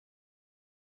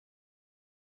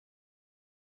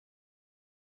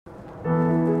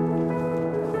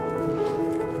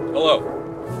Hello,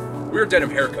 we're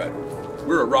Denim Haircut.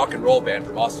 We're a rock and roll band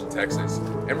from Austin, Texas,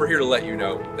 and we're here to let you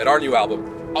know that our new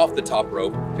album, Off the Top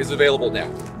Rope, is available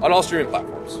now on all streaming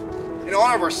platforms. In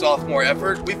honor of our sophomore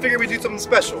effort, we figured we'd do something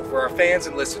special for our fans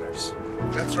and listeners.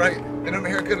 That's right. Denim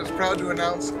Haircut is proud to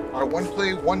announce our One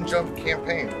Play, One Jump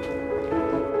campaign.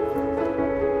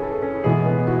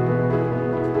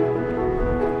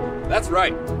 That's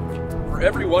right. For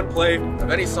every one play of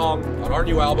any song on our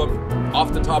new album,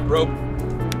 Off the Top Rope,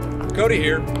 Cody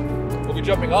here will be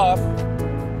jumping off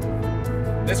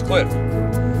this cliff.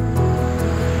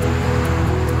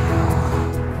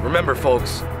 Remember,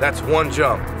 folks, that's one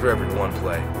jump for every one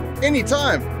play.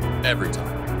 Anytime. Every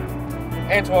time.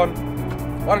 Antoine,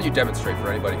 why don't you demonstrate for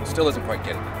anybody who still isn't quite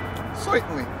getting it?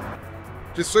 Certainly.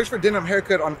 Just search for Denim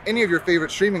Haircut on any of your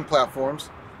favorite streaming platforms.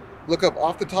 Look up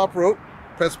Off the Top Rope,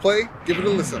 press play, give it a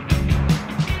listen.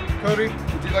 Cody,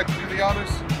 would you like to do the honors?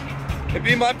 It'd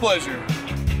be my pleasure.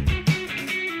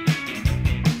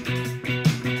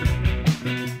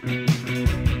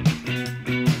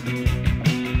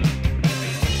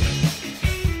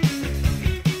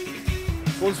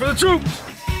 One's for the troops!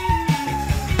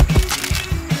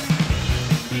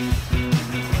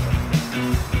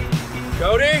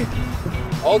 Cody,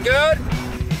 all good?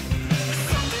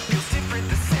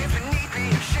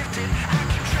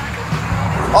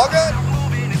 All good?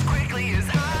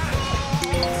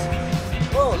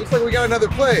 Whoa, looks like we got another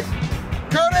play.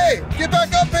 Cody, get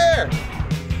back up here!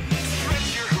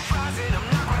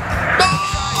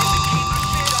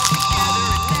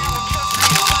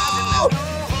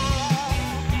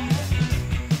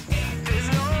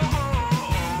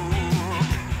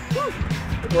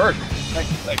 Good work. Thank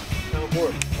you. Thank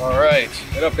you. All right,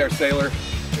 get up there, sailor.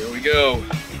 Here we go.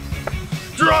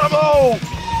 Geronimo!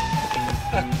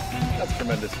 That's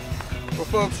tremendous. Well,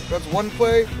 folks, that's one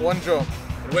play, one jump.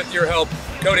 And with your help,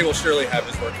 Cody will surely have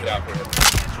his work cut out for him.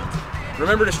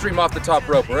 Remember to stream Off the Top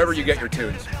Rope wherever you get your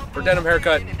tunes. For Denim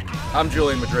Haircut, I'm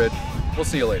Julian Madrid. We'll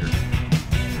see you later.